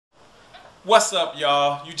What's up,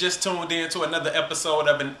 y'all? You just tuned in to another episode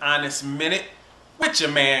of An Honest Minute with your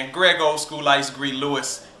man, Greg Olskool Ice-Gre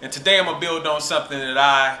Lewis. And today I'm going to build on something that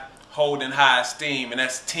I hold in high esteem, and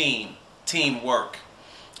that's teamwork.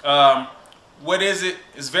 What is it?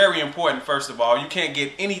 It's very important, first of all. You can't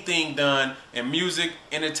get anything done in music,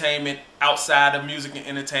 entertainment, outside of music and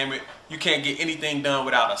entertainment. You can't get anything done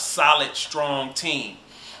without a solid, strong team.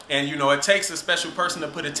 And you know, it takes a special person to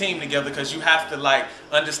put a team together, because you have to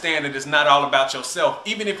understand that it's not all about yourself.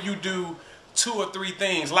 Even if you do 2 or 3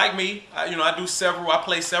 things, like me, I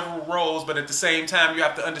play several roles, but at the same time you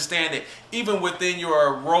have to understand that even within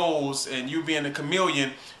your roles and you being a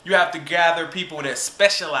chameleon, you have to gather people that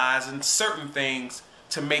specialize in certain things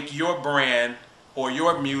to make your brand or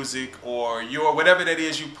your music or your whatever that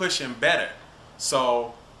is you pushing better.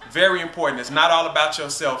 So very important. It's not all about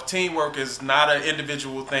yourself. Teamwork is not an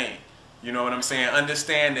individual thing. You know what I'm saying?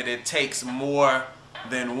 Understand that it takes more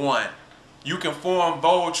than one. You can form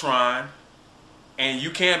Voltron and you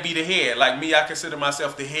can't be the head. Like me, I consider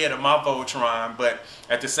myself the head of my Voltron, but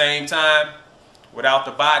at the same time, without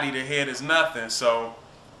the body, the head is nothing. So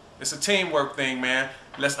it's a teamwork thing, man.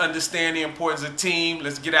 Let's understand the importance of team.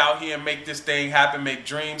 Let's get out here and make this thing happen, make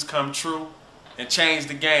dreams come true, and change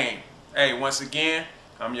the game. Hey, once again,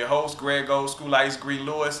 I'm your host, Greg Olskool Ice-Gre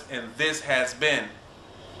Lewis, and this has been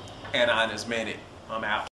An Honest Minute. I'm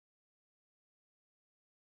out.